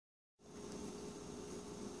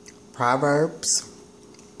Proverbs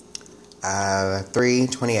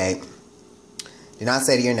 3:28. Do not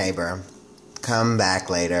say to your neighbor, come back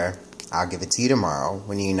later, I'll give it to you tomorrow,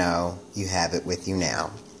 when you know you have it with you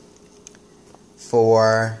now.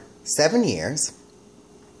 For 7 years,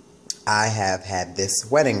 I have had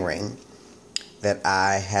this wedding ring that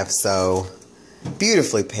I have so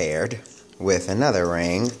beautifully paired with another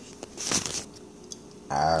ring.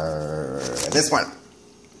 This one,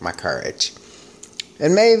 my courage.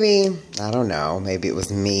 And maybe, I don't know, maybe it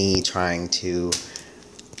was me trying to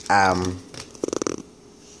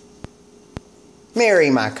marry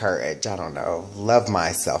my courage. I don't know, love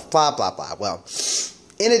myself, blah, blah, blah. Well,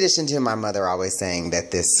 in addition to my mother always saying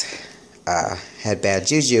that this had bad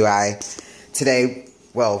juju, yesterday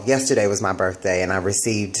was my birthday, and I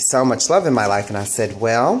received so much love in my life, and I said,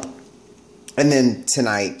 well, and then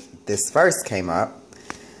tonight this verse came up,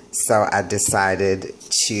 so I decided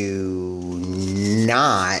to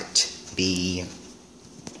not be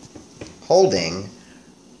holding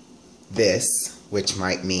this, which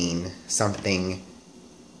might mean something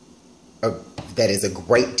that is a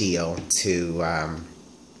great deal to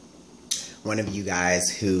one of you guys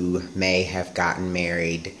who may have gotten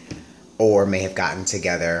married or may have gotten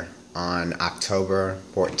together on October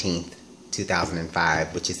 14th,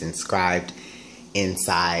 2005, which is inscribed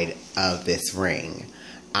inside of this ring.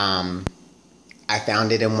 I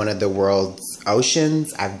found it in one of the world's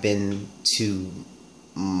oceans. I've been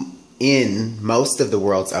in most of the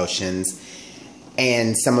world's oceans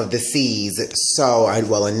and some of the seas, a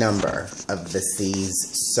number of the seas.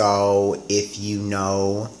 So if you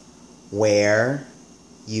know where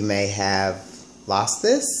you may have lost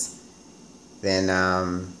this, then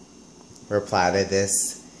reply to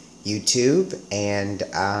this YouTube and,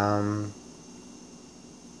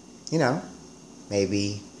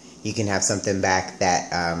 maybe you can have something back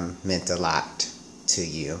that meant a lot to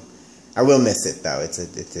you. I will miss it though. It's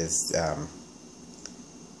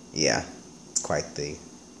quite the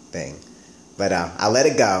thing. But I'll let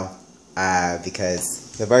it go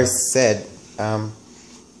because the verse said, do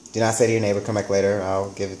not say to your neighbor, come back later,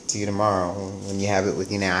 I'll give it to you tomorrow. When you have it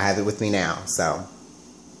with you now, I have it with me now. So,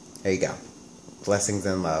 there you go. Blessings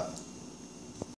and love.